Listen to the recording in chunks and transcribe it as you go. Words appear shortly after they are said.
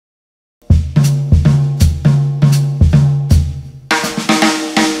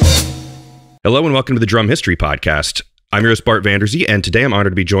Hello and welcome to the Drum History Podcast. I'm your host, Bart Vanderzee, and today I'm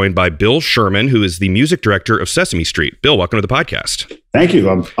honored to be joined by Bill Sherman, who is the music director of Sesame Street. Bill, welcome to the podcast. Thank you.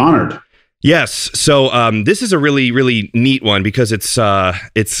 I'm honored. Yes. So this is a really, really neat one because it's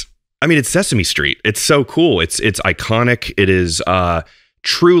Sesame Street. It's so cool. It's iconic. It is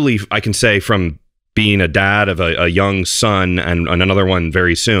truly, I can say, from being a dad of a young son and another one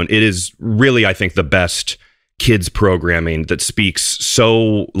very soon, it is really, I think, the best kids programming that speaks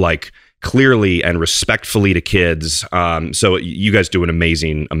so clearly and respectfully to kids. So you guys do an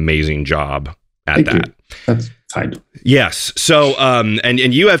amazing job at that. You. That's kind. Yes. So, and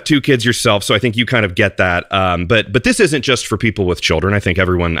you have two kids yourself, so I think you kind of get that. But this isn't just for people with children. I think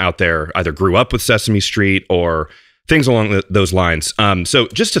everyone out there either grew up with Sesame Street or things along those lines. So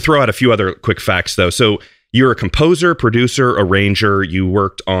just to throw out a few other quick facts, though. So you're a composer, producer, arranger. You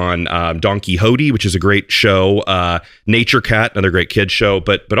worked on Don Quixote, which is a great show. Nature Cat, another great kid show.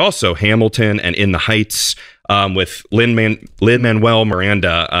 But also Hamilton and In the Heights with Lin-Manuel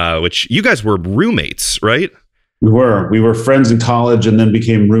Miranda, which you guys were roommates, right? We were friends in college and then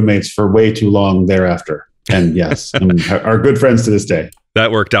became roommates for way too long thereafter. And yes, are good friends to this day.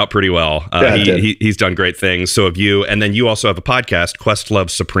 That worked out pretty well. He's done great things. So have you. And then you also have a podcast, Questlove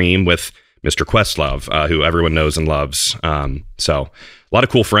Supreme, with Mr. Questlove, who everyone knows and loves. So a lot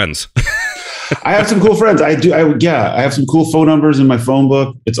of cool friends. I have some cool friends. I have some cool phone numbers in my phone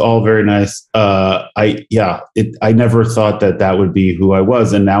book. It's all very nice. I never thought that would be who I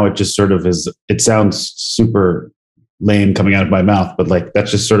was. And now it just sort of is. It sounds super lame coming out of my mouth, but that's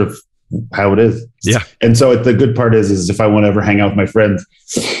just sort of how it is. Yeah. And so the good part is if I want to ever hang out with my friends,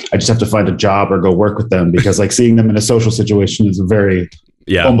 I just have to find a job or go work with them, because seeing them in a social situation is a very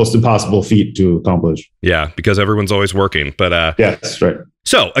almost impossible feat to accomplish. Yeah, because everyone's always working. But yes, right.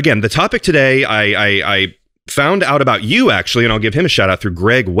 So again, the topic today, I found out about you actually, and I'll give him a shout out through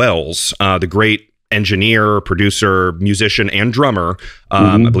Greg Wells, the great engineer, producer, musician, and drummer.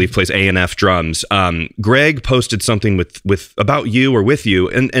 I believe plays A&F drums. Greg posted something with about you or with you,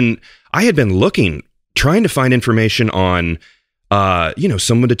 and I had been trying to find information on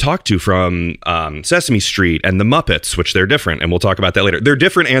someone to talk to from Sesame Street and the Muppets, which they're different, and we'll talk about that later. They're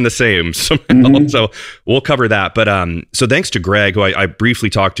different and the same somehow, so we'll cover that. But so thanks to Greg, who I briefly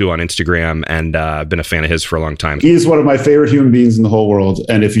talked to on Instagram, and I've been a fan of his for a long time. He is one of my favorite human beings in the whole world,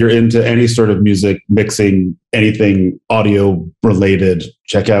 and if you're into any sort of music, mixing, anything audio related,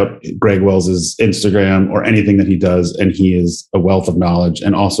 check out Greg Wells's Instagram or anything that he does, and he is a wealth of knowledge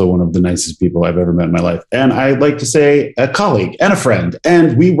and also one of the nicest people I've ever met in my life. And I'd like to say a colleague and a friend,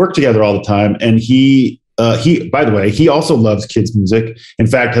 and we work together all the time. And he, by the way, he also loves kids' music. In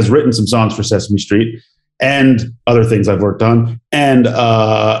fact, has written some songs for Sesame Street and other things I've worked on. And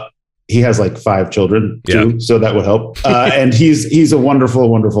he has 5 children too, so that would help. And he's a wonderful,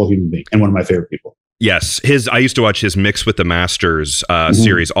 wonderful human being and one of my favorite people. Yes, I used to watch his Mix with the Masters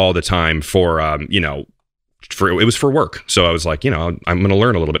series all the time for it was for work. So I was like, I'm going to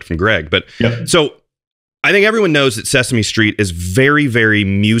learn a little bit from Greg. But so I think everyone knows that Sesame Street is very, very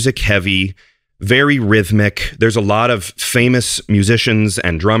music heavy, very rhythmic. There's a lot of famous musicians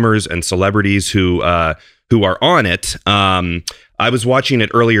and drummers and celebrities who are on it. I was watching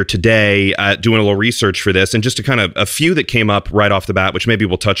it earlier today, doing a little research for this, and just a few that came up right off the bat, which maybe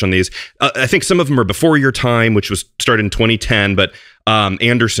we'll touch on these. I think some of them are before your time, which was started in 2010, but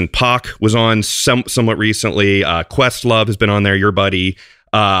Anderson .Paak was on somewhat recently. Questlove has been on there, your buddy.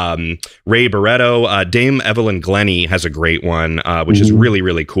 Ray Barretto, Dame Evelyn Glennie has a great one, which is really,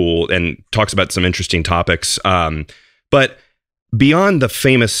 really cool and talks about some interesting topics. But beyond the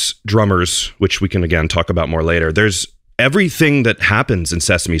famous drummers, which we can again talk about more later, there's everything that happens in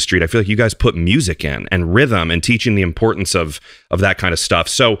Sesame Street. I feel like you guys put music in and rhythm and teaching the importance of that kind of stuff.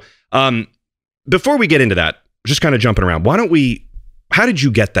 So before we get into that, just kind of jumping around, how did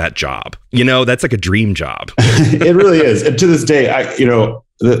you get that job? That's like a dream job. It really is. And to this day,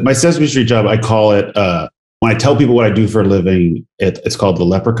 my Sesame Street job, I call it, when I tell people what I do for a living, it's called the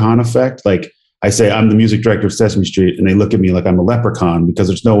leprechaun effect. I say I'm the music director of Sesame Street, and they look at me like I'm a leprechaun, because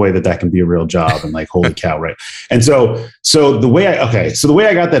there's no way that can be a real job. And holy cow, right? And so the way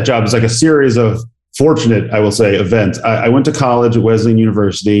I got that job is a series of fortunate, I will say, events. I went to college at Wesleyan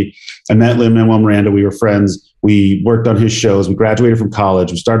University. I met Lin-Manuel Miranda. We were friends. We worked on his shows. We graduated from college.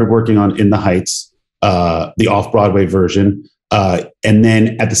 We started working on In the Heights, the off-Broadway version. And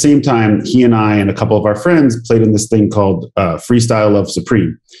then at the same time, he and I and a couple of our friends played in this thing called Freestyle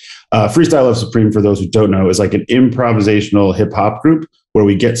Supreme. Freestyle Supreme, for those who don't know, is an improvisational hip hop group where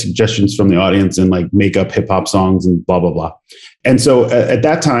we get suggestions from the audience and make up hip hop songs and blah, blah, blah. And so at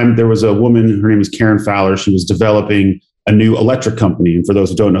that time, there was a woman, her name is Karen Fowler. She was developing a new electric company. And for those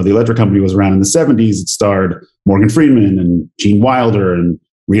who don't know, the electric company was around in the 70s. It starred Morgan Freeman and Gene Wilder and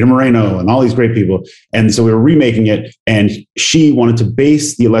Rita Moreno and all these great people. And so we were remaking it. And she wanted to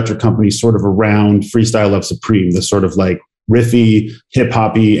base the electric company sort of around Questlove Supreme, the sort of like riffy, hip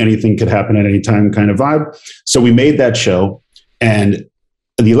hoppy, anything could happen at any time kind of vibe. So we made that show, and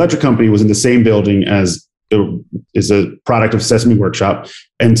the electric company was in the same building as is a product of Sesame Workshop.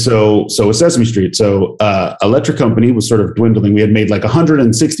 And so was Sesame Street. So electric company was sort of dwindling. We had made like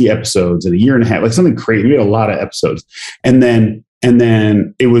 160 episodes in a year and a half, like something crazy. We made a lot of episodes. And then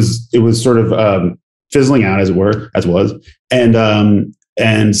it was sort of fizzling out, as it was.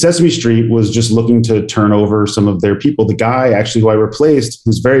 And Sesame Street was just looking to turn over some of their people. The guy actually who I replaced,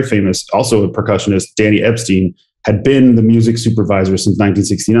 who's very famous, also a percussionist, Danny Epstein, had been the music supervisor since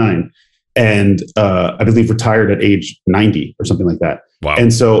 1969. And I believe retired at age 90 or something like that. Wow.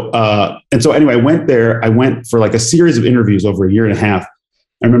 And so anyway, I went there. I went for like a series of interviews over a year and a half.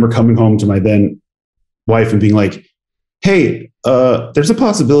 I remember coming home to my then wife and being like, hey, there's a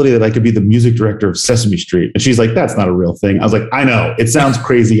possibility that I could be the music director of Sesame Street. And she's like, that's not a real thing. I was like, I know, it sounds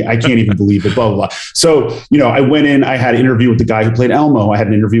crazy. I can't even believe it, blah, blah, blah. So, I went in, I had an interview with the guy who played Elmo. I had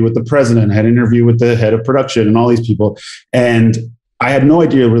an interview with the president, I had an interview with the head of production and all these people. And I had no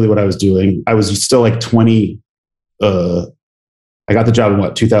idea really what I was doing. I was still like 20. I got the job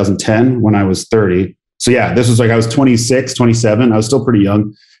in 2010 when I was 30. So yeah, this was like, I was 26, 27. I was still pretty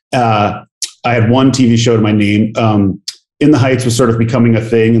young. I had one TV show to my name. In the Heights was sort of becoming a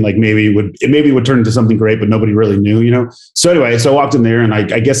thing, and like maybe it would turn into something great, but nobody really knew, So anyway, so I walked in there, and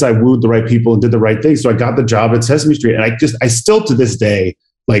I guess I wooed the right people and did the right thing. So I got the job at Sesame Street, and I still to this day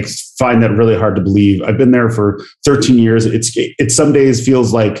like find that really hard to believe. I've been there for 13 years. It some days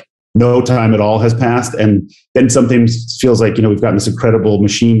feels like no time at all has passed, and then sometimes feels like we've gotten this incredible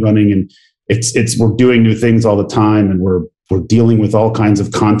machine running, and we're doing new things all the time, and we're dealing with all kinds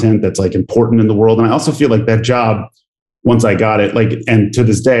of content that's like important in the world. And I also feel like that job, once I got it, like, and to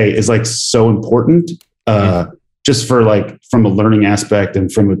this day is like so important, just for like, from a learning aspect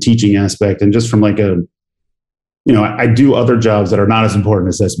and from a teaching aspect, and just from like I do other jobs that are not as important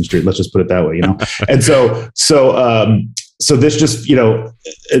as Sesame Street. Let's just put it that way, And so this just,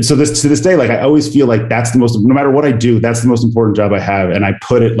 and so this to this day, like I always feel like that's the most, no matter what I do, that's the most important job I have. And I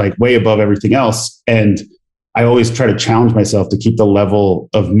put it like way above everything else. And I always try to challenge myself to keep the level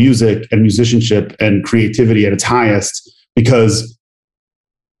of music and musicianship and creativity at its highest, because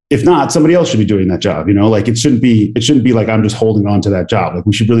if not, somebody else should be doing that job. Like it shouldn't be like I'm just holding on to that job. Like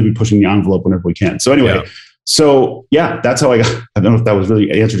we should really be pushing the envelope whenever we can. So anyway, So that's how I got. I don't know if that was really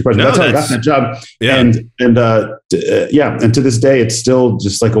answered your question. No, that's how I got that job. Yeah. And to this day, it's still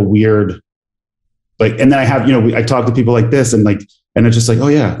just like a weird, like. And then I have, I talk to people like this, and it's just like, oh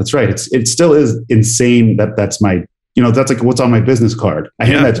yeah, that's right. It still is insane that's my, that's like what's on my business card. I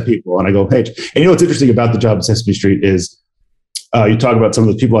hand that to people, and I go, hey. And what's interesting about the job at Sesame Street is, you talk about some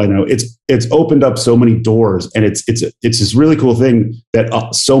of the people I know. It's opened up so many doors, and it's this really cool thing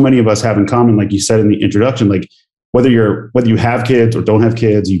that so many of us have in common. Like you said in the introduction, like whether you have kids or don't have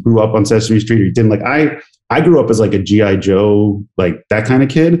kids, you grew up on Sesame Street or you didn't. Like I grew up as like a G.I. Joe, like that kind of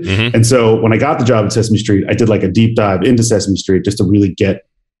kid. Mm-hmm. And so when I got the job at Sesame Street, I did like a deep dive into Sesame Street just to really get,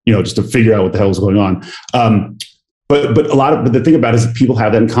 just to figure out what the hell was going on. But the thing about it is that people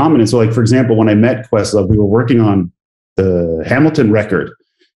have that in common. And so like, for example, when I met Questlove, we were working on the Hamilton record,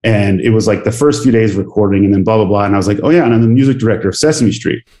 and it was like the first few days recording, and then blah, blah, blah. And I was like, oh yeah. And I'm the music director of Sesame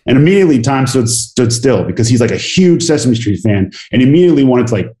Street. And immediately time stood still, because he's like a huge Sesame Street fan, and immediately wanted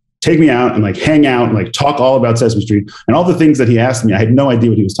to like take me out and like hang out and like talk all about Sesame Street and all the things that he asked me. I had no idea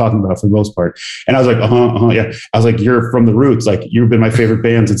what he was talking about for the most part. And I was like, yeah. I was like, you're from the roots. Like you've been my favorite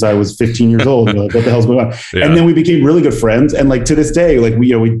band since I was 15 years old. Like, what the hell's going on? Yeah. And then we became really good friends. And like to this day, like we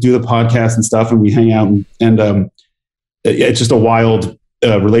do the podcast and stuff, and we hang out, and it's just a wild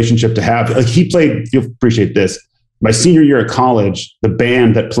relationship to have. Like he played, you'll appreciate this, my senior year at college, the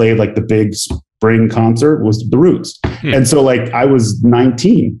band that played like the big spring concert was The Roots. And so like I was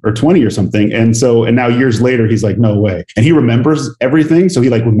 19 or 20 or something. And now years later, he's like, no way. And he remembers everything. So he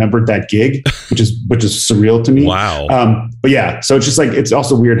like remembered that gig, which is surreal to me. Wow. But yeah, so it's just like, it's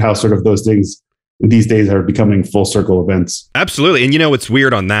also weird how sort of those things these days are becoming full circle events. Absolutely. And what's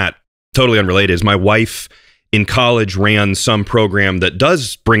weird on that, totally unrelated, is my wife in college ran some program that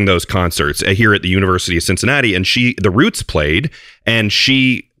does bring those concerts here at the University of Cincinnati, and the Roots played, and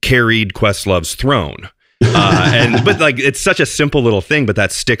she carried Questlove's Throne. But like, it's such a simple little thing, but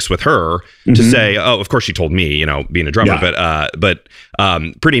that sticks with her to say, oh, of course she told me, being a drummer, but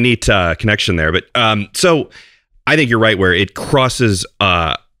pretty neat connection there. But so I think you're right, where it crosses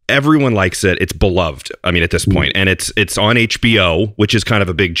everyone likes it. It's beloved. I mean, at this point, and it's on HBO, which is kind of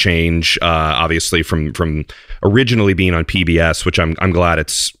a big change, obviously from originally being on PBS, which I'm glad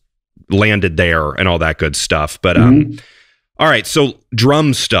it's landed there and all that good stuff. But all right, so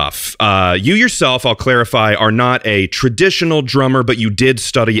drum stuff. You yourself, I'll clarify, are not a traditional drummer, but you did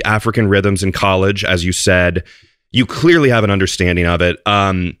study African rhythms in college, as you said. You clearly have an understanding of it.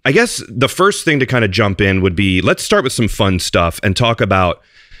 I guess the first thing to kind of jump in would be, let's start with some fun stuff and talk about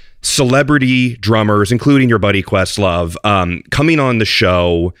celebrity drummers, including your buddy Questlove, coming on the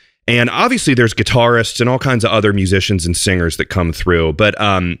show. And obviously there's guitarists and all kinds of other musicians and singers that come through. But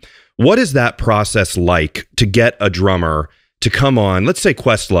what is that process like to get a drummer to come on, let's say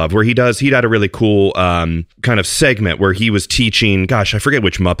Questlove, where he had a really cool kind of segment where he was teaching, gosh, I forget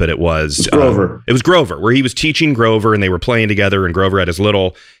which Muppet it was. It's Grover. It was Grover, where he was teaching Grover and they were playing together, and Grover had his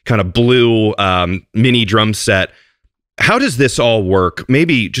little kind of blue mini drum set. How does this all work?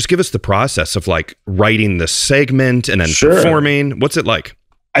 Maybe just give us the process of like writing the segment and then performing. What's it like?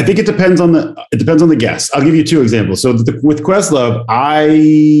 I think it depends on the guest. I'll give you two examples. So with Questlove,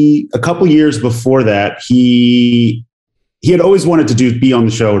 a couple years before that, he had always wanted to be on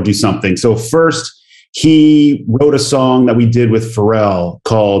the show or do something. So first, he wrote a song that we did with Pharrell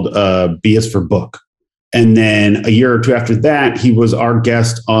called B is for Book. And then a year or two after that, he was our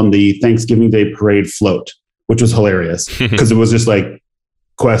guest on the Thanksgiving Day Parade float, which was hilarious because it was just like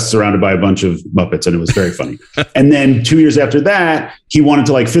Quest surrounded by a bunch of Muppets, and it was very funny. And then 2 years after that, he wanted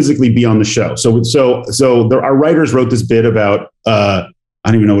to like physically be on the show. Our writers wrote this bit about, I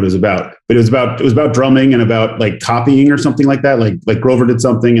don't even know what it was about, but it was about drumming and about like copying or something like that. Like Grover did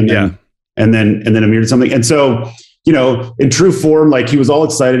something and then Amir did something. And so, you know, in true form, like he was all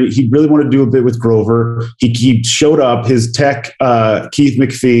excited. He really wanted to do a bit with Grover. He showed up, his tech, Keith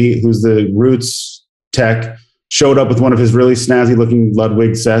McPhee, who's the Roots tech, showed up with one of his really snazzy looking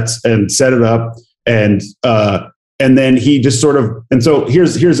Ludwig sets and set it up. And then he just sort of, and so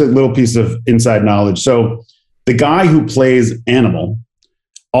here's a little piece of inside knowledge. So the guy who plays Animal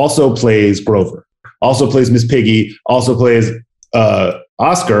also plays Grover, also plays Miss Piggy, also plays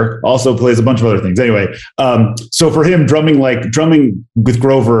Oscar, also plays a bunch of other things. Anyway, so for him, drumming with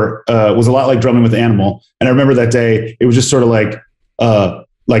Grover was a lot like drumming with Animal. And I remember that day, it was just sort of like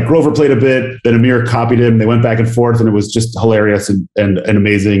Grover played a bit, then Amir copied him. They went back and forth, and it was just hilarious and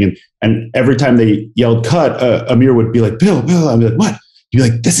amazing. And every time they yelled cut, Amir would be like, Bill. I'd be like, what? You'd be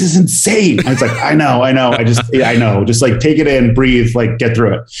like, this is insane. I was like, I know. I know. Just like take it in, breathe, like get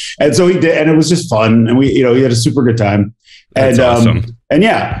through it. And so he did, and it was just fun. And he had a super good time. That's awesome. And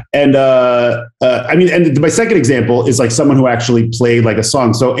yeah. And I mean, and my second example is like someone who actually played like a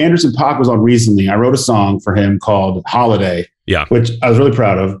song. So Anderson Paak was on recently. I wrote a song for him called Holiday, which I was really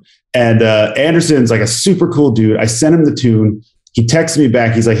proud of. And Anderson's like a super cool dude. I sent him the tune. He texted me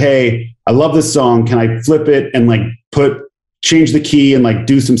back. He's like, hey, I love this song. Can I flip it and like change the key and like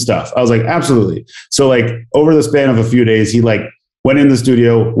do some stuff? I was like, absolutely. So like over the span of a few days, he like went in the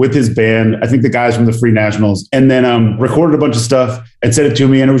studio with his band, I think the guys from the Free Nationals, and then recorded a bunch of stuff and sent it to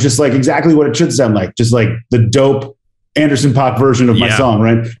me. And it was just like exactly what it should sound like, just like the dope Anderson Paak version of my song,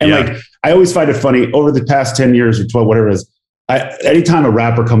 right? And like, I always find it funny over the past 10 years or 12, whatever it is, anytime a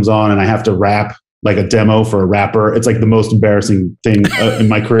rapper comes on and I have to rap like a demo for a rapper, it's like the most embarrassing thing in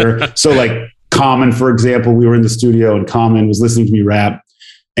my career. So like Common, for example, we were in the studio and Common was listening to me rap,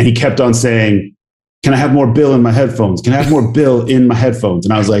 and he kept on saying, can I have more Bill in my headphones? Can I have more Bill in my headphones?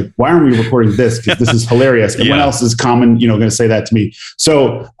 And I was like, why aren't we recording this? Because this is hilarious. And when else is Common, going to say that to me?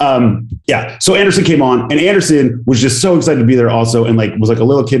 So, So Anderson came on, and Anderson was just so excited to be there also. And like, was like a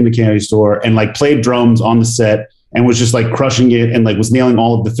little kid in the candy store and like played drums on the set and was just like crushing it and like was nailing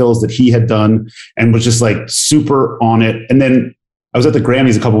all of the fills that he had done and was just like super on it. And then I was at the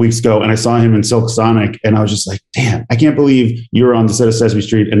Grammys a couple of weeks ago and I saw him in Silk Sonic, and I was just like, damn, I can't believe you were on the set of Sesame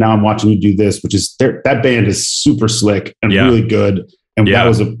Street and now I'm watching you do this, which is that band is super slick and really good. And that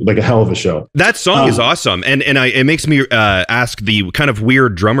was a hell of a show. That song is awesome. And it makes me ask the kind of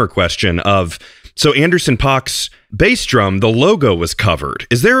weird drummer question of, so Anderson Paak's bass drum, the logo was covered.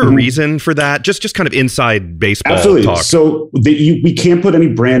 Is there a reason for that? Just kind of inside baseball talk. So we can't put any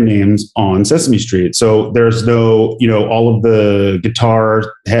brand names on Sesame Street. So there's no, all of the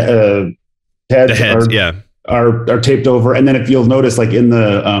guitar heads are taped over. And then if you'll notice, like in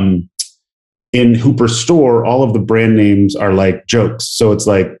the in Hooper's store, all of the brand names are like jokes. So it's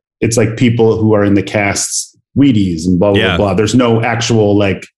like people who are in the cast's Wheaties and blah blah blah. There's no actual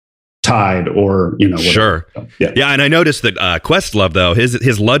like tied or, whatever. Sure. So, yeah. And I noticed that Questlove, though,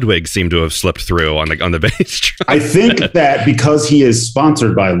 his Ludwig seemed to have slipped through on the bass drum. I think that because he is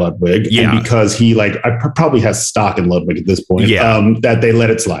sponsored by Ludwig and because he probably has stock in Ludwig at this point, that they let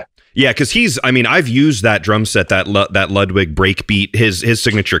it slide. Yeah, because I've used that drum set, that Ludwig breakbeat, his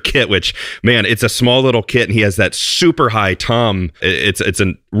signature kit, which, man, it's a small little kit, and he has that super high tom. It's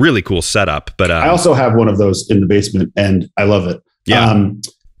a really cool setup. But I also have one of those in the basement, and I love it. Yeah.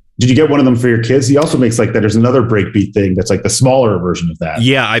 Did you get one of them for your kids? He also makes there's another breakbeat thing that's like the smaller version of that.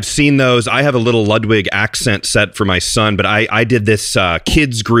 Yeah, I've seen those. I have a little Ludwig accent set for my son, but I did this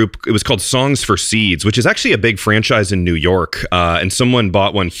kids group. It was called Songs for Seeds, which is actually a big franchise in New York. And someone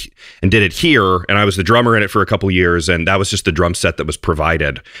bought one and did it here. And I was the drummer in it for a couple years. And that was just the drum set that was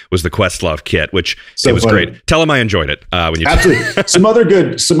provided, was the Questlove kit, which it was funny. Great. Tell him I enjoyed it. When you Absolutely. Some other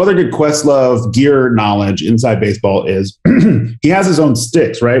good Questlove gear knowledge inside baseball is he has his own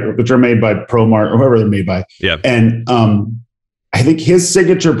sticks, right? Which are made by ProMart or whoever they're made by. Yeah. And I think his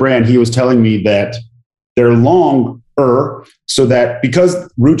signature brand, he was telling me that they're longer so that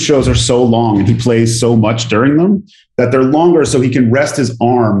because root shows are so long and he plays so much during them, that they're longer so he can rest his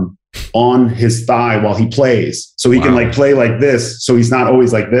arm on his thigh while he plays. So he can play like this. So he's not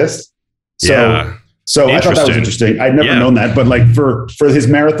always like this. So I thought that was interesting. I'd never known that, but for his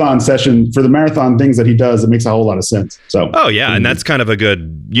marathon session, for the marathon things that he does, it makes a whole lot of sense. So, and that's kind of a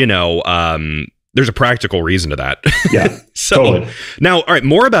good, there's a practical reason to that. Yeah, so totally. Now, all right,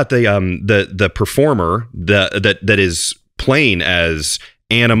 more about the performer that is playing as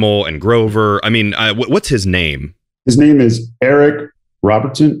Animal and Grover. I mean, what's his name? His name is Eric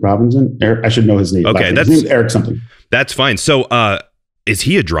Robinson. Eric, I should know his name. Okay, his name's Eric something. That's fine. So, is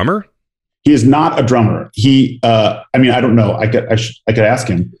he a drummer? He is not a drummer. I don't know. I could ask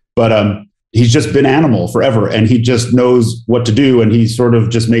him, but he's just been Animal forever, and he just knows what to do, and he sort of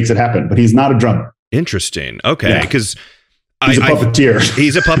just makes it happen. But he's not a drummer. Interesting. Okay, because he's a puppeteer.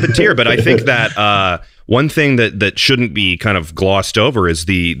 He's a puppeteer, but I think that one thing that shouldn't be kind of glossed over is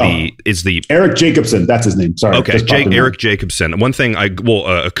the Eric Jacobson. That's his name. Sorry. Okay, Eric Jacobson. One thing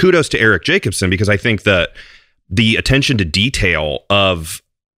kudos to Eric Jacobson, because I think that the attention to detail of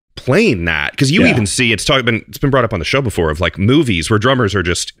playing that, because you even see it's been brought up on the show before of movies where drummers are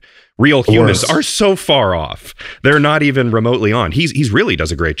just real humans are so far off, they're not even remotely on. He's really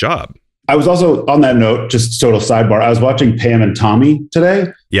does a great job. I was also on that note, just total sidebar, I was watching Pam and Tommy today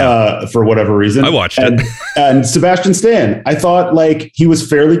for whatever reason. I watched it. And Sebastian Stan, I thought he was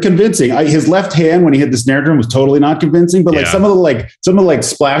fairly convincing. His left hand when he hit the snare drum was totally not convincing, but some of the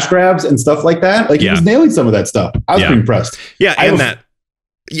splash grabs and stuff like that, he was nailing some of that stuff. I was pretty impressed. Yeah,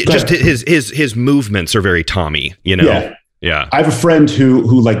 just his movements are very Tommy, Yeah. I have a friend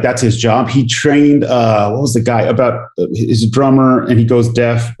who that's his job. He trained, what was the guy about? He's a drummer and he goes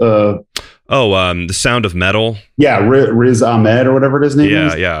deaf. The Sound of Metal. Yeah, Riz Ahmed or whatever his name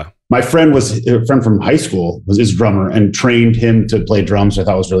is. Yeah. My friend was a friend from high school, was his drummer and trained him to play drums. I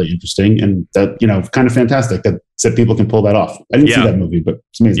thought was really interesting and that, kind of fantastic that people can pull that off. I didn't see that movie, but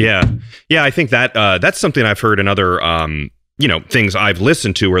it's amazing. Yeah. I think that that's something I've heard in other, things I've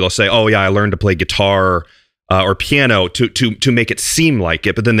listened to where they'll say, oh yeah, I learned to play guitar or piano to make it seem like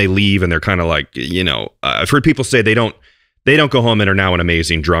it, but then they leave and they're kind of I've heard people say they don't go home and are now an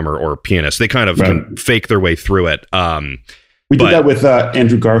amazing drummer or pianist. They kind of can fake their way through it. We did that with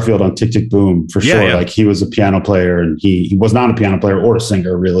Andrew Garfield on Tick, Tick, Boom for sure. Yeah. He was a piano player and he was not a piano player or a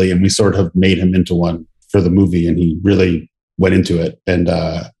singer really. And we sort of made him into one for the movie and he really went into it and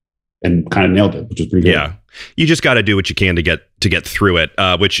kind of nailed it, which was pretty good. Yeah. You just got to do what you can to get through it,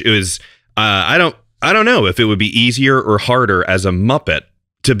 which is, I don't know if it would be easier or harder as a Muppet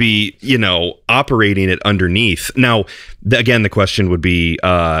to be, operating it underneath. Now, again, the question would be,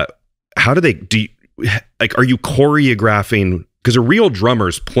 how are you choreographing? Because a real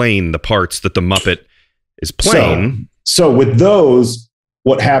drummer's playing the parts that the Muppet is playing. So with those,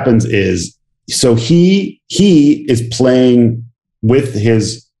 what happens is, he is playing with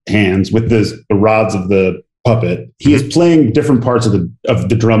his hands, with the rods of the puppet. He is playing different parts of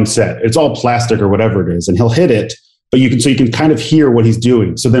the drum set. It's all plastic or whatever it is, and he'll hit it, but you can kind of hear what he's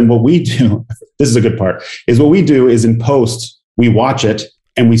doing. So then what we do, this is a good part, is what we do is in post, we watch it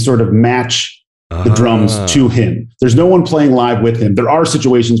and we sort of match the drums to him. There's no one playing live with him. There are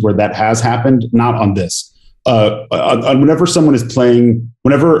situations where that has happened, not on this. Whenever someone is playing,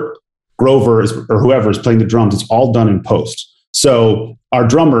 whenever Grover or whoever is playing the drums, it's all done in post. So the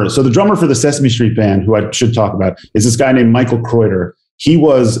drummer for the Sesame Street band, who I should talk about, is this guy named Michael Kreuter. He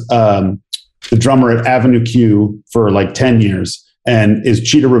was the drummer at Avenue Q for 10 years. and is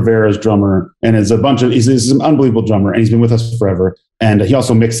Cheetah Rivera's drummer, and is he's an unbelievable drummer, and he's been with us forever. And he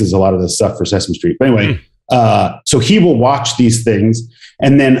also mixes a lot of the stuff for Sesame Street. But anyway, so he will watch these things.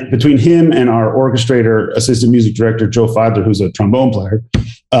 And then between him and our orchestrator, assistant music director, Joe Feidler, who's a trombone player,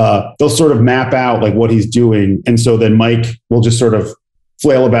 they'll sort of map out like what he's doing. And so then Mike will just sort of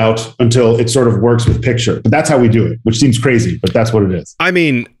flail about until it sort of works with picture. But that's how we do it, which seems crazy, but that's what it is. I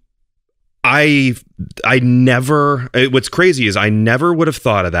mean, what's crazy is I never would have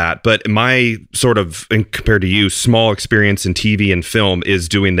thought of that, but my sort of, compared to you, small experience in TV and film is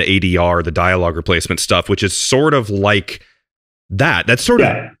doing the ADR, the dialogue replacement stuff, which is sort of like that. That's sort of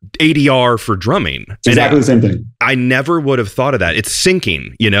ADR for drumming. It's exactly the same thing. I never would have thought of that. It's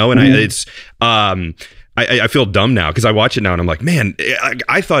syncing, and I feel dumb now because I watch it now and I'm like, man,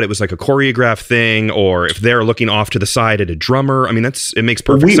 I thought it was like a choreographed thing, or if they're looking off to the side at a drummer. I mean, it makes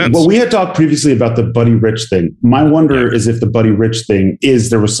perfect sense. Well, we had talked previously about the Buddy Rich thing. My wonder is if the Buddy Rich thing is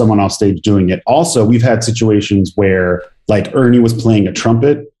there was someone off stage doing it. Also, we've had situations where like Ernie was playing a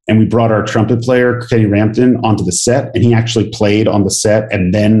trumpet and we brought our trumpet player, Kenny Rampton, onto the set, and he actually played on the set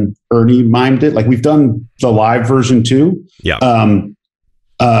and then Ernie mimed it. Like we've done the live version too. Yeah.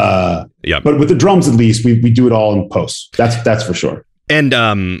 But with the drums, at least we do it all in post. That's for sure.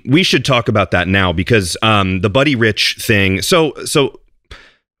 And we should talk about that now because the Buddy Rich thing. So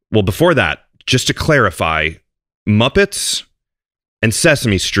well, before that, just to clarify, Muppets and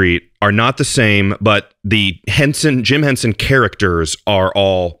Sesame Street are not the same, but the Jim Henson characters are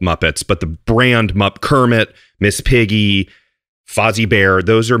all Muppets, but the brand Kermit, Miss Piggy, Fozzie Bear,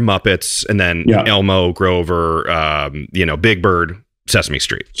 those are Muppets, and then Elmo, Grover, Big Bird, Sesame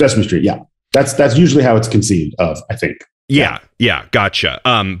Street. Sesame Street, yeah. That's usually how it's conceived of, I think. Yeah, gotcha.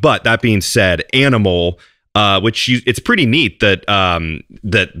 But that being said, Animal, it's pretty neat that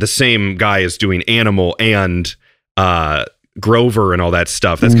that the same guy is doing Animal and Grover and all that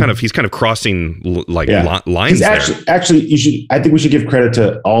stuff. That's he's kind of crossing lines there. Actually, I think we should give credit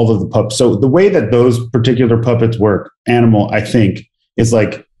to all of the puppets. So the way that those particular puppets work, Animal, I think, is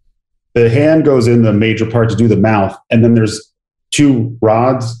like the hand goes in the major part to do the mouth, and then there's 2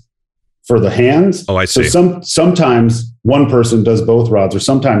 rods for the hands. Oh, I see. So sometimes one person does both rods, or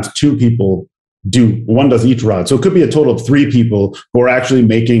sometimes 2 people one does each rod. So it could be a total of 3 people who are actually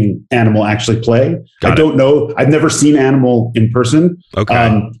making Animal actually play. I don't know. I've never seen Animal in person.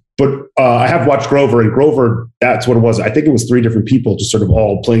 Okay. But I have watched Grover, and Grover, that's what it was. I think it was 3 different people just sort of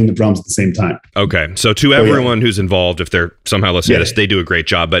all playing the drums at the same time. Okay. So to everyone who's involved, if they're somehow listening to this, they do a great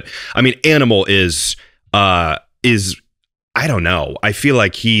job. But I mean, Animal is I don't know. I feel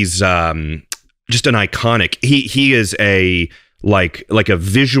like he's just an iconic. He is a like a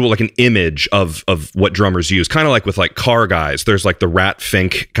visual, like an image of what drummers use, kind of like with like car guys. There's like the Rat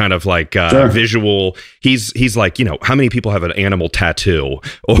Fink kind of like visual. He's like, how many people have an animal tattoo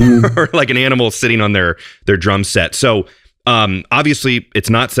or like an animal sitting on their drum set? So obviously it's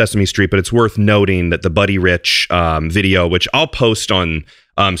not Sesame Street, but it's worth noting that the Buddy Rich video, which I'll post on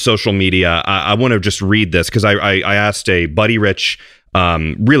social media. I want to just read this because I asked a Buddy Rich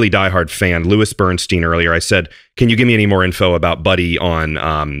really diehard fan, Louis Bernstein, earlier. I said, can you give me any more info about Buddy on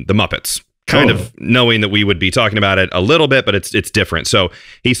the Muppets? Kind of knowing that we would be talking about it a little bit, but it's different. So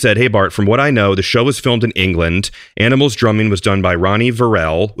he said, hey, Bart, from what I know, the show was filmed in England. Animal's drumming was done by Ronnie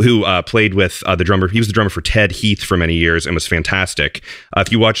Verrell, who played with the drummer. He was the drummer for Ted Heath for many years and was fantastic.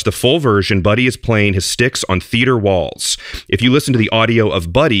 If you watch the full version, Buddy is playing his sticks on theater walls. If you listen to the audio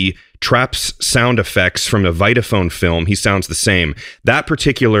of Buddy, Trapp's sound effects from a Vitaphone film, he sounds the same. That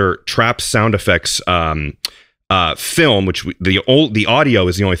particular Trapp's sound effects film, which the audio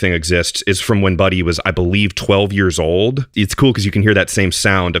is the only thing that exists, is from when Buddy was, I believe, 12 years old. It's cool because you can hear that same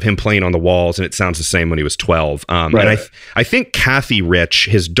sound of him playing on the walls, and it sounds the same when he was 12. Right. And I think Kathy Rich,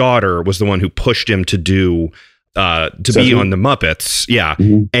 his daughter, was the one who pushed him to do be on the Muppets. Yeah.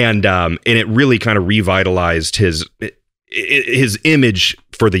 Mm-hmm. And it really kind of revitalized his image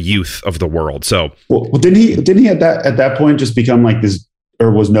for the youth of the world. So well didn't he at that point just become like this, or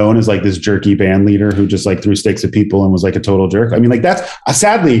was known as like this jerky band leader who just like threw sticks at people and was like a total jerk? I mean, like that's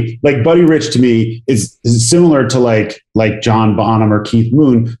sadly, like Buddy Rich to me is similar to like John Bonham or Keith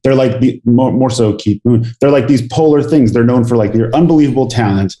Moon. They're like more so Keith Moon. They're like these polar things. They're known for like their unbelievable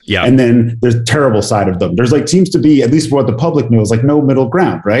talent. Yeah. And then there's terrible side of them. There's like, seems to be, at least what the public knows, like no middle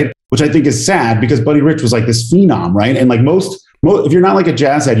ground, right? Which I think is sad because Buddy Rich was like this phenom, right? And like most, if you're not like a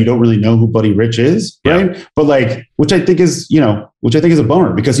jazz head, you don't really know who Buddy Rich is, right? Yeah. But like, which I think is a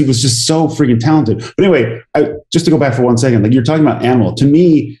bummer because he was just so freaking talented. But anyway, just to go back for 1 second, like you're talking about Animal. To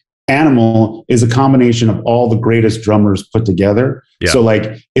me, Animal is a combination of all the greatest drummers put together. Yeah. So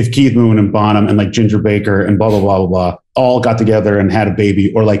like if Keith Moon and Bonham and like Ginger Baker and blah, blah, blah, blah, blah, all got together and had a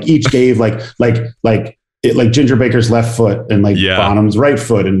baby, or like each gave like Ginger Baker's left foot and like Bonham's right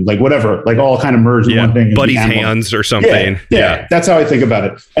foot and like whatever, like all kind of merged in one thing. Buddy's hands or something. Yeah. That's how I think about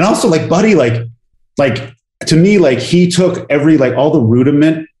it. And also like Buddy, like to me, like he took every, like all the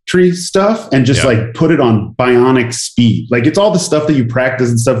rudimentary stuff and just like put it on bionic speed. Like it's all the stuff that you practice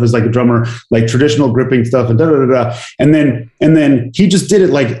and stuff as like a drummer, like traditional gripping stuff and And then he just did it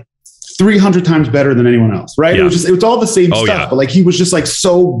like 300 times better than anyone else. Right. Yeah. It was all the same stuff, but like, he was just like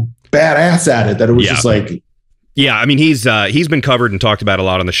so badass at it that it was just like, I mean, he's been covered and talked about a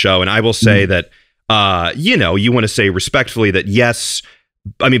lot on the show. And I will say that, you want to say respectfully that yes,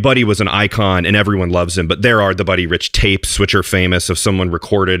 I mean, Buddy was an icon and everyone loves him, but there are the Buddy Rich tapes, which are famous, of someone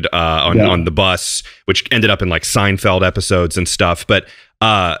recorded on the bus, which ended up in like Seinfeld episodes and stuff. But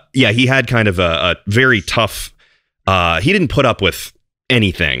he had kind of a very tough, he didn't put up with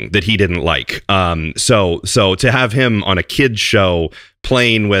anything that he didn't like. So to have him on a kid's show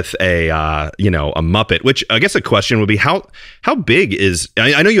playing with a Muppet, which I guess a question would be how big is,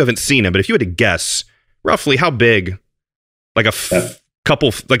 I know you haven't seen him, but if you had to guess roughly how big, like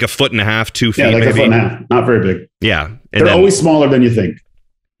couple, like a foot and a half, 2 feet, like maybe. A foot and a half, not very big. Yeah. And they're always smaller than you think.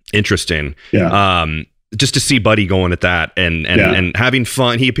 Interesting. Yeah. Just to see Buddy going at that and having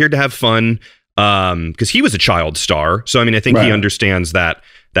fun. He appeared to have fun because he was a child star. So, I mean, I think he understands that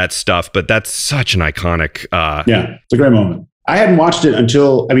stuff, but that's such an iconic. It's a great moment. I hadn't watched it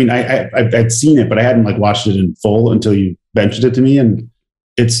until, I mean, I'd seen it, but I hadn't like watched it in full until you mentioned it to me. And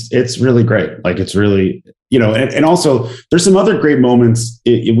it's really great. Like it's really, and also there's some other great moments.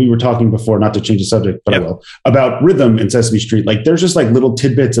 We were talking before, not to change the subject, but I will, about rhythm in Sesame Street. Like there's just like little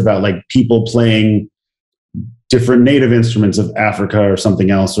tidbits about like people playing different native instruments of Africa or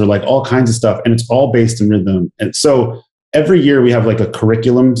something else, or like all kinds of stuff. And it's all based in rhythm. And so every year we have like a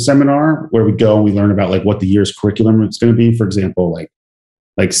curriculum seminar where we go and we learn about like what the year's curriculum is going to be. For example,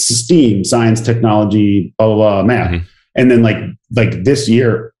 like STEAM, science, technology, blah, blah, blah, math. Mm-hmm. And then like this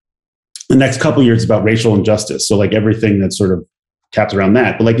year, the next couple of years, it's about racial injustice. So like everything that's sort of capped around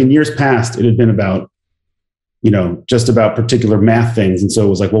that. But like in years past, it had been about, just about particular math things. And so it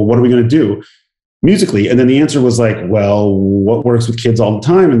was like, well, what are we going to do musically? And then the answer was like, well, what works with kids all the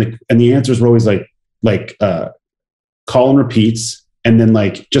time? And the answers were always like call and repeats, and then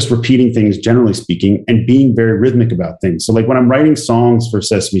like just repeating things, generally speaking, and being very rhythmic about things. So like when I'm writing songs for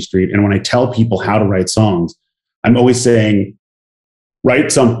Sesame Street, and when I tell people how to write songs, I'm always saying,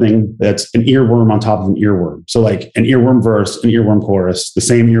 write something that's an earworm on top of an earworm. So like an earworm verse, an earworm chorus, the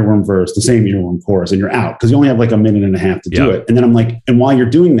same earworm verse, the same earworm chorus, and you're out because you only have like a minute and a half to do it. And then I'm like, and while you're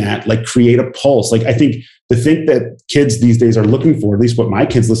doing that, like create a pulse. Like I think the thing that kids these days are looking for, at least what my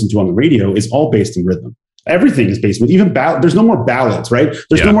kids listen to on the radio, is all based in rhythm. Everything is based with even there's no more ballads, right?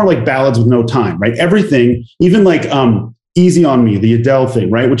 There's no more like ballads with no time, right? Everything, even like Easy on Me, the Adele thing,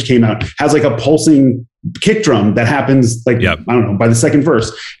 right? Which came out, has like a pulsing kick drum that happens like, I don't know, by the second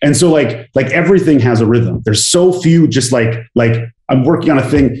verse. And so like everything has a rhythm. There's so few just like I'm working on a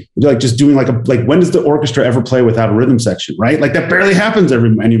thing, like just doing like when does the orchestra ever play without a rhythm section, right? Like that barely happens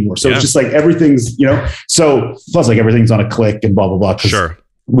anymore. So it's just like everything's, so plus like everything's on a click and blah, blah, blah. Sure.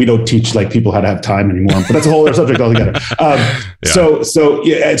 We don't teach like people how to have time anymore, but that's a whole other subject altogether. So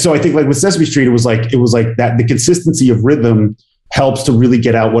I think like with Sesame Street, it was like that the consistency of rhythm helps to really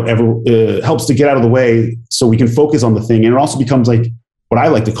get out helps to get out of the way so we can focus on the thing. And it also becomes like what I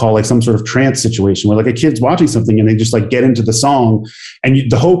like to call like some sort of trance situation where like a kid's watching something and they just like get into the song. And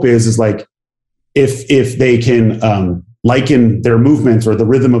the hope is like, if they can liken their movements or the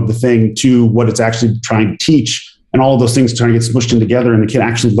rhythm of the thing to what it's actually trying to teach, and all of those things trying to get smushed in together and the kid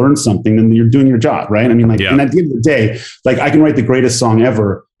actually learns something, then you're doing your job, right? I mean, like, and at the end of the day, like I can write the greatest song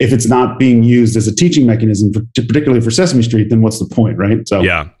ever. If it's not being used as a teaching mechanism, particularly for Sesame Street, then what's the point, right? So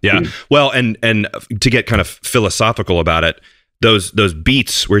yeah. Well, and to get kind of philosophical about it, those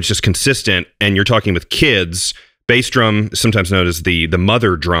beats where it's just consistent, and you're talking with kids, bass drum, sometimes known as the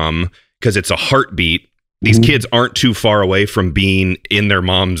mother drum, because it's a heartbeat. These kids aren't too far away from being in their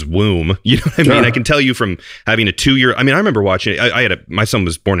mom's womb. You know what I mean? I can tell you from having a 2-year, I mean, I remember watching, my son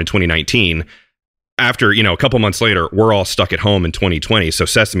was born in 2019. After, a couple months later, we're all stuck at home in 2020. So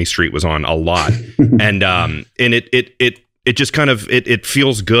Sesame Street was on a lot. And it just kind of, it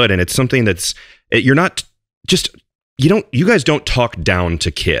feels good. And it's something that's, you're not just, you guys don't talk down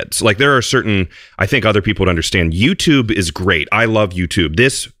to kids. Like there are certain, I think other people would understand. YouTube is great. I love YouTube.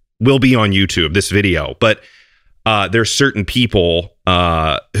 This will be on YouTube, this video, but there's certain people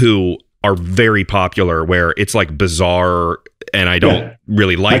who are very popular where it's like bizarre and I don't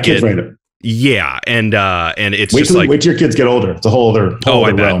really like it. Yeah, and it's just like, wait till your kids get older. It's a whole other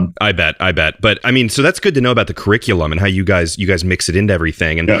realm. I bet. But I mean, so that's good to know about the curriculum and how you guys mix it into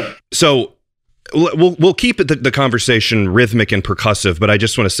everything. And so we'll keep the conversation rhythmic and percussive. But I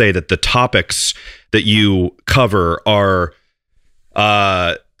just want to say that the topics that you cover are,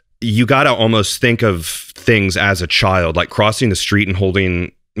 you got to almost think of things as a child, like crossing the street and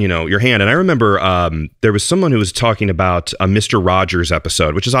holding, your hand. And I remember there was someone who was talking about a Mr. Rogers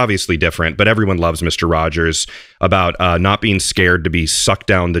episode, which is obviously different, but everyone loves Mr. Rogers, about not being scared to be sucked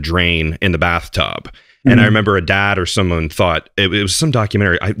down the drain in the bathtub. Mm-hmm. And I remember a dad or someone thought, it was some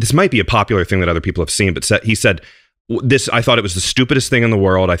documentary, this might be a popular thing that other people have seen, but he said, I thought it was the stupidest thing in the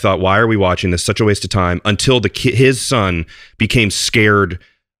world. I thought, why are we watching this? Such a waste of time. Until his son became scared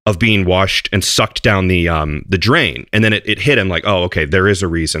of being washed and sucked down the drain. And then it hit him like, oh, okay, there is a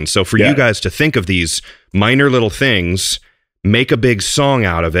reason. So for you guys to think of these minor little things, make a big song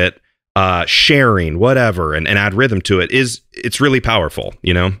out of it, sharing, whatever, and add rhythm to it, it's really powerful,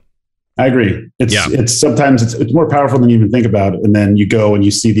 I agree. It's sometimes it's more powerful than you even think about. And then you go and you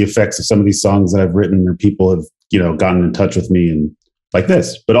see the effects of some of these songs that I've written, or people have, gotten in touch with me and like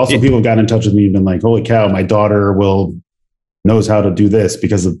this, but also people have gotten in touch with me and been like, holy cow, my daughter knows how to do this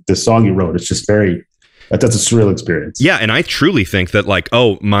because of this song you wrote. It's just that's a surreal experience. Yeah. And I truly think that like,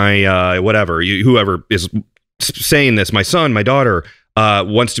 oh, my, whoever is saying this, my son, my daughter,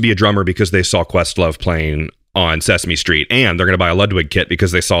 wants to be a drummer because they saw Questlove playing on Sesame Street, and they're going to buy a Ludwig kit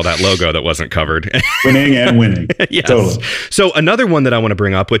because they saw that logo that wasn't covered. winning. Yes. Totally. So another one that I want to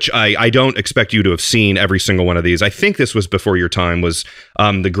bring up, which I don't expect you to have seen every single one of these, I think this was before your time, was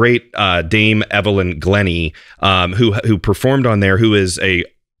the great Dame Evelyn Glennie, who performed on there, who is a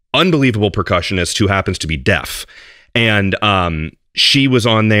unbelievable percussionist who happens to be deaf. And she was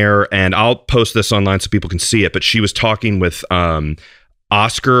on there, and I'll post this online so people can see it, but she was talking with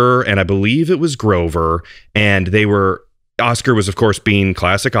Oscar, and I believe it was Grover, and Oscar was, of course, being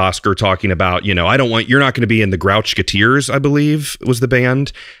classic Oscar, talking about, you're not going to be in the Grouchketeers, I believe was the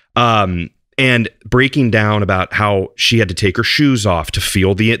band, and breaking down about how she had to take her shoes off to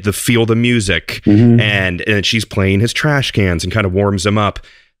feel the music, and she's playing his trash cans and kind of warms him up.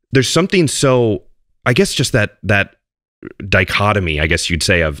 There's something so, I guess, just that dichotomy, I guess you'd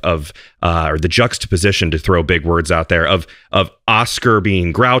say, of or the juxtaposition, to throw big words out there, of Oscar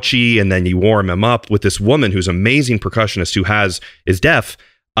being grouchy, and then you warm him up with this woman who's amazing percussionist who is deaf,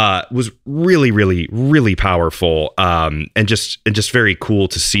 was really, really, really powerful, and just very cool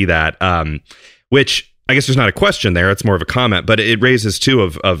to see that, which I guess there's not a question there, it's more of a comment, but it raises too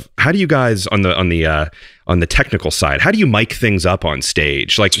of how do you guys on the technical side, how do you mic things up on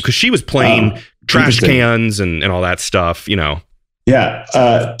stage? Like, because she was playing trash cans and all that stuff,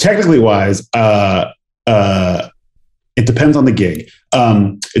 Yeah. Technically wise, it depends on the gig.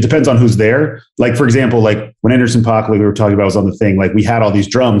 It depends on who's there. Like, for example, like when Anderson Paak, like we were talking about, was on the thing, like we had all these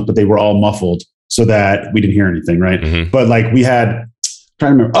drums, but they were all muffled so that we didn't hear anything. Right. Mm-hmm. But like we had,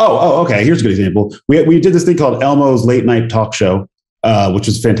 trying to remember. Okay. Here's a good example. We did this thing called Elmo's Late Night Talk Show, which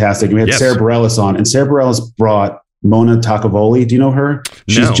was fantastic. And we had Sarah Bareilles on, and Sarah Bareilles brought Mona Takavoli. Do you know her?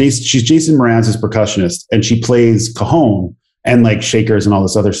 She's Jason Mraz's percussionist, and she plays cajon and like shakers and all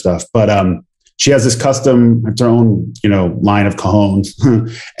this other stuff. But she has this custom, it's her own, line of cajons.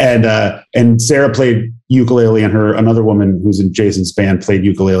 and Sarah played ukulele, and another woman who's in Jason's band played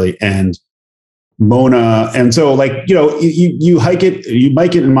ukulele, and Mona. And so like, you hike it, you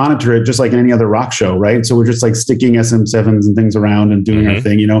mic it and monitor it just like any other rock show. Right. So we're just like sticking SM7s and things around and doing our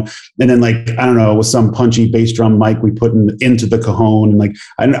thing, and then like, I don't know, with some punchy bass drum mic we put into the cajon, and like,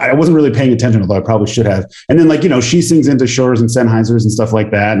 I wasn't really paying attention, although I probably should have. And then like, she sings into Shores and Sennheisers and stuff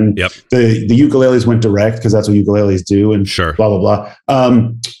like that. And the ukuleles went direct because that's what ukuleles do, and blah, blah, blah.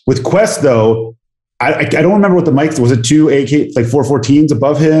 With Quest though, I don't remember what the mic was. It two AK like 414s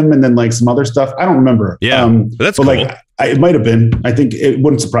above him, and then like some other stuff. I don't remember. Yeah, that's cool. Like it might have been. I think it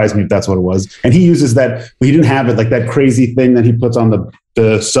wouldn't surprise me if that's what it was. And he uses that, but he didn't have it, like that crazy thing that he puts on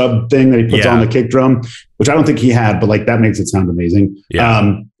the sub thing that he puts on the kick drum, which I don't think he had. But like that makes it sound amazing.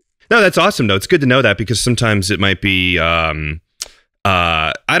 Yeah. No, that's awesome though. It's good to know that, because sometimes it might be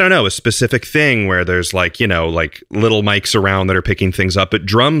I don't know, a specific thing where there's like, like little mics around that are picking things up, but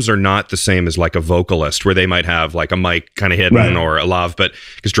drums are not the same as like a vocalist, where they might have like a mic kind of hidden or a lav, but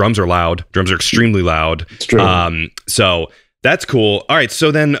because drums are loud, drums are extremely loud. It's true. So that's cool. All right.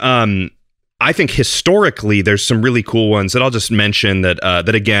 So then, I think historically there's some really cool ones that I'll just mention that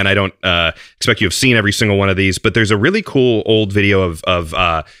again, I don't expect you have seen every single one of these, but there's a really cool old video of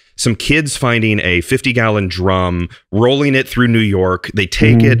some kids finding a 50-gallon drum, rolling it through New York. They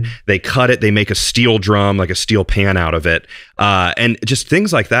take it, they cut it, they make a steel drum, like a steel pan out of it. And just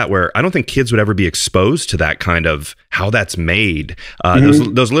things like that, where I don't think kids would ever be exposed to that kind of how that's made.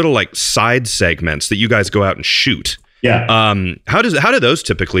 Those little like side segments that you guys go out and shoot. Yeah. How do those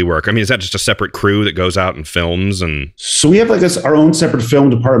typically work? I mean, is that just a separate crew that goes out and films? And so we have like our own separate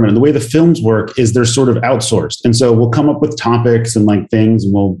film department, and the way the films work is they're sort of outsourced. And so we'll come up with topics and like things,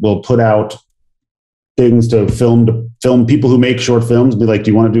 and we'll put out things to film people who make short films. Be like,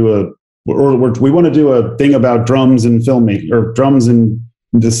 do you want to do we want to do a thing about drums and filmmaking, or drums in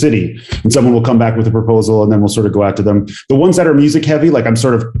the city, and someone will come back with a proposal, and then we'll sort of go out to them. The ones that are music heavy, like I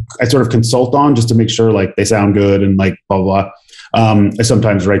sort of consult on just to make sure like they sound good and like blah blah blah. I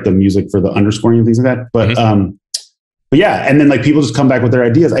sometimes write the music for the underscoring and things like that. But yeah, and then like people just come back with their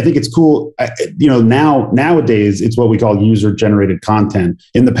ideas. I think it's cool. Nowadays it's what we call user generated content.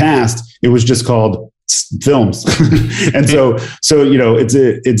 In the past, it was just called films, and so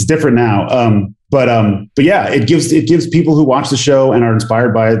it's different now. But yeah, it gives people who watch the show and are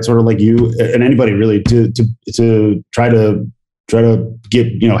inspired by it, sort of like you and anybody really, to try to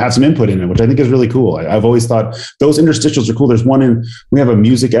get, have some input in it, which I think is really cool. I've always thought those interstitials are cool. There's we have a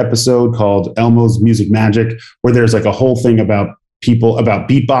music episode called Elmo's Music Magic, where there's like a whole thing about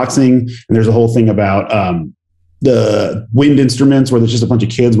beatboxing, and there's a whole thing about the wind instruments, where there's just a bunch of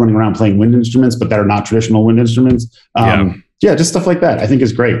kids running around playing wind instruments, but that are not traditional wind instruments. Yeah, just stuff like that. I think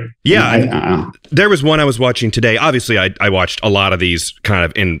is great. Yeah. There was one I was watching today. Obviously, I watched a lot of these kind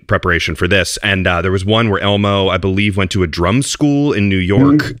of in preparation for this. And there was one where Elmo, I believe, went to a drum school in New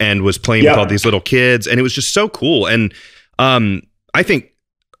York and was playing with all these little kids. And it was just so cool. And I think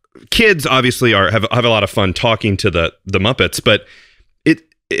kids obviously have a lot of fun talking to the Muppets, but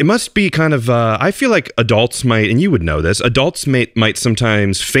it must be kind of, I feel like adults might, and you would know this, adults might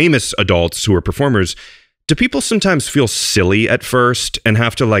sometimes, famous adults who are performers, do people sometimes feel silly at first and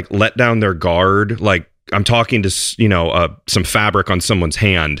have to like let down their guard? Like I'm talking to, some fabric on someone's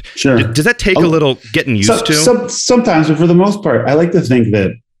hand. Sure. Does that take a little getting used to? Sometimes, but for the most part, I like to think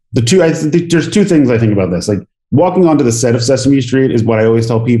that there's two things I think about this. Like walking onto the set of Sesame Street is what I always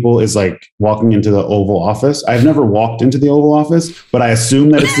tell people is like walking into the Oval Office. I've never walked into the Oval Office, but I assume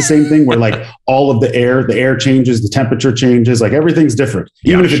that it's the same thing where like all of the air changes, the temperature changes, like everything's different.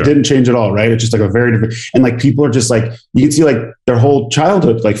 Even if it didn't change at all, right? It's just like a very different, and like people are just like, you can see like their whole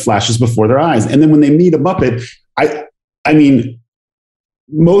childhood like flashes before their eyes. And then when they meet a Muppet, I mean,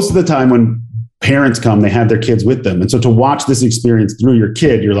 most of the time when parents come, they have their kids with them. And so to watch this experience through your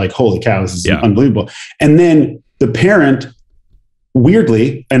kid, you're like, holy cow, this is unbelievable. And then the parent,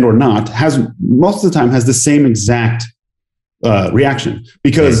 weirdly and or not, most of the time has the same exact reaction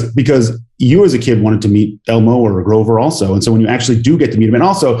because you as a kid wanted to meet Elmo or Grover also. And so when you actually do get to meet him, and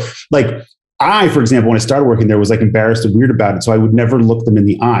also like I, for example, when I started working there, was like embarrassed and weird about it. So I would never look them in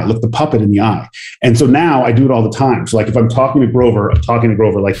the eye, look the puppet in the eye. And so now I do it all the time. So like if I'm talking to Grover,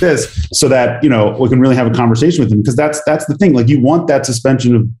 like this, so that, we can really have a conversation with him, because that's the thing. Like you want that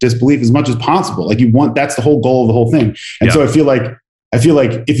suspension of disbelief as much as possible. Like that's the whole goal of the whole thing. And so I feel like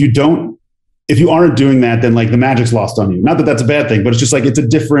if you aren't doing that, then like the magic's lost on you. Not that that's a bad thing, but it's just like, it's a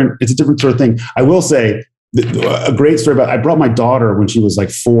different sort of thing. I will say, a great story about, I brought my daughter when she was like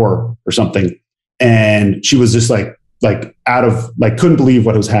 4 or something, and she was just like out of like, couldn't believe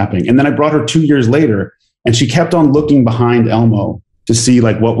what was happening. And then I brought her 2 years later, and she kept on looking behind Elmo to see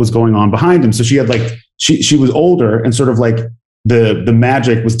like what was going on behind him. So she had like, she was older, and sort of like the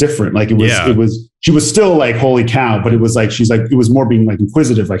magic was different. Like she was still like, holy cow, but it was like, she's like, it was more being like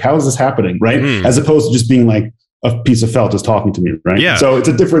inquisitive, like, how is this happening? Right. As opposed to just being like, a piece of felt is talking to me, right? Yeah. So it's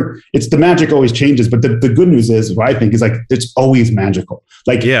the magic always changes. But the good news is, what I think is like, it's always magical.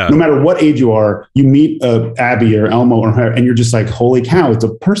 Like no matter what age you are, you meet Abby or Elmo or her, and you're just like, holy cow, it's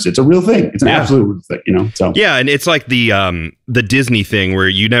a person. It's a real thing. It's an absolute real thing, So yeah, and it's like the Disney thing where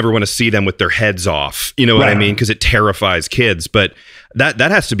you never want to see them with their heads off. You know what I mean? Because it terrifies kids. But that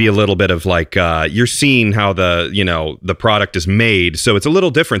has to be a little bit of like, you're seeing how the product is made. So it's a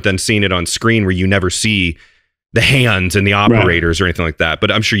little different than seeing it on screen where you never see the hands and the operators or anything like that.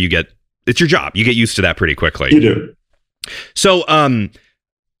 But I'm sure it's your job. You get used to that pretty quickly. You do. So,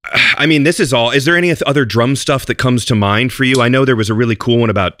 I mean, is there any other drum stuff that comes to mind for you? I know there was a really cool one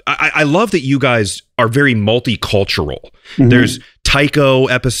about, I love that you guys are very multicultural. There's taiko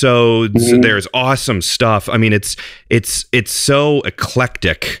episodes. There's awesome stuff. I mean, it's so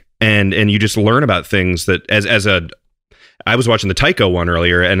eclectic, and you just learn about things that I was watching the taiko one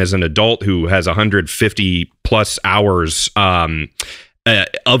earlier, and as an adult who has 150 plus hours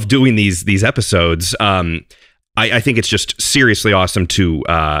of doing these episodes, I think it's just seriously awesome to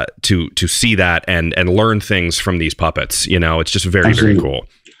see that and learn things from these puppets. You know, it's just very, very cool.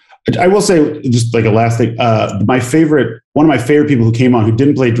 I will say, just like a last thing, one of my favorite people who came on who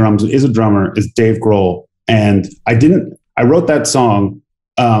didn't play drums, is a drummer, is Dave Grohl. And I wrote that song,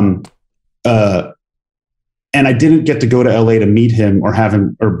 and I didn't get to go to LA to meet him or have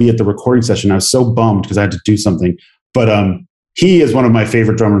him or be at the recording session. I was so bummed because I had to do something. But he is one of my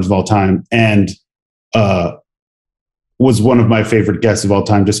favorite drummers of all time, and was one of my favorite guests of all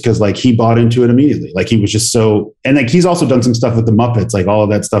time, just because like he bought into it immediately. Like he was just so, and like he's also done some stuff with the Muppets, like all of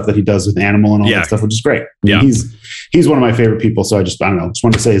that stuff that he does with Animal and all that stuff, which is great. I mean, he's one of my favorite people. So I don't know, just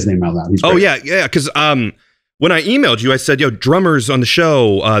wanted to say his name out loud. He's great. Yeah. Because when I emailed you, I said, drummers on the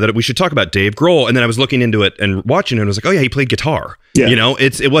show, that we should talk about Dave Grohl. And then I was looking into it and watching it, and I was like, oh yeah, he played guitar. Yeah. You know,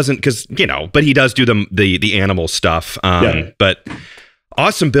 it wasn't because, but he does do the Animal stuff. But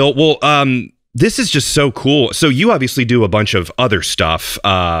awesome, Bill. Well, this is just so cool. So you obviously do a bunch of other stuff,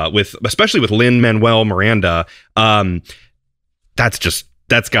 especially with Lin-Manuel Miranda.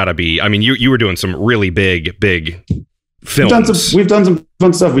 That's gotta be, I mean, you were doing some really big films. We've done some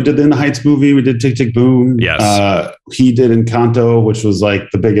fun stuff. We did the In the Heights movie. We did Tick, Tick, Boom. Yes. He did Encanto, which was like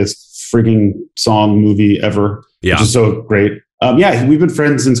the biggest frigging song movie ever. Yeah. Which is so great. We've been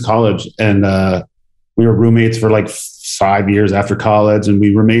friends since college, and we were roommates for like 5 years after college, and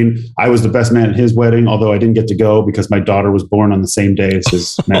we remained. I was the best man at his wedding, although I didn't get to go because my daughter was born on the same day as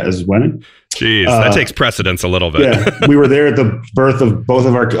his wedding. Jeez, that takes precedence a little bit. Yeah, we were there at the birth of all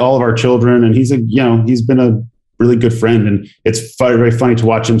of our children, and he's been a really good friend, and it's very funny to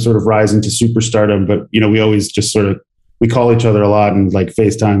watch him sort of rise into superstardom. But we always just sort of we call each other a lot and like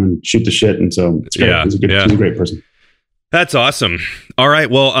FaceTime and shoot the shit, and so it's great. Yeah, he's a great person. That's awesome. All right.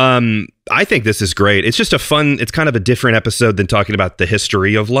 Well, I think this is great. It's just it's kind of a different episode than talking about the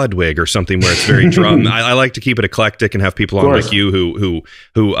history of Ludwig or something where it's very drum. I like to keep it eclectic and have people on like you who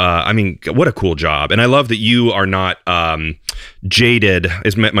I mean, what a cool job. And I love that you are not jaded,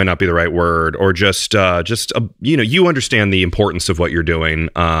 might not be the right word, or just you understand the importance of what you're doing.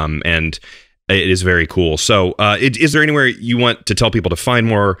 And it is very cool. So is there anywhere you want to tell people to find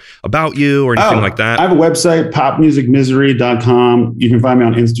more about you or anything like that? I have a website, popmusicmisery.com. You can find me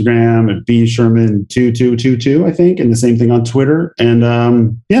on Instagram at bsherman2222, I think, and the same thing on Twitter. And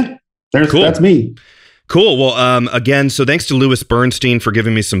cool. That's me. Cool. Well, again, so thanks to Louis Bernstein for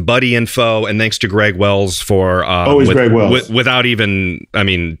giving me some buddy info, and thanks to Greg Wells for Greg Wells. Without even,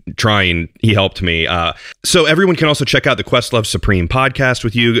 trying, he helped me. So everyone can also check out the Questlove Supreme podcast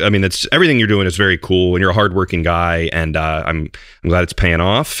with you. I mean, that's everything you're doing is very cool, and you're a hardworking guy, and I'm glad it's paying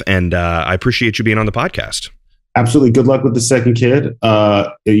off, and I appreciate you being on the podcast. Absolutely. Good luck with the second kid.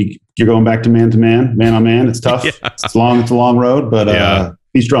 You're going back to man on man. It's tough. It's a long road, but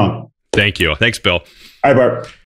be strong. Thank you. Thanks, Bill. All right, Bart.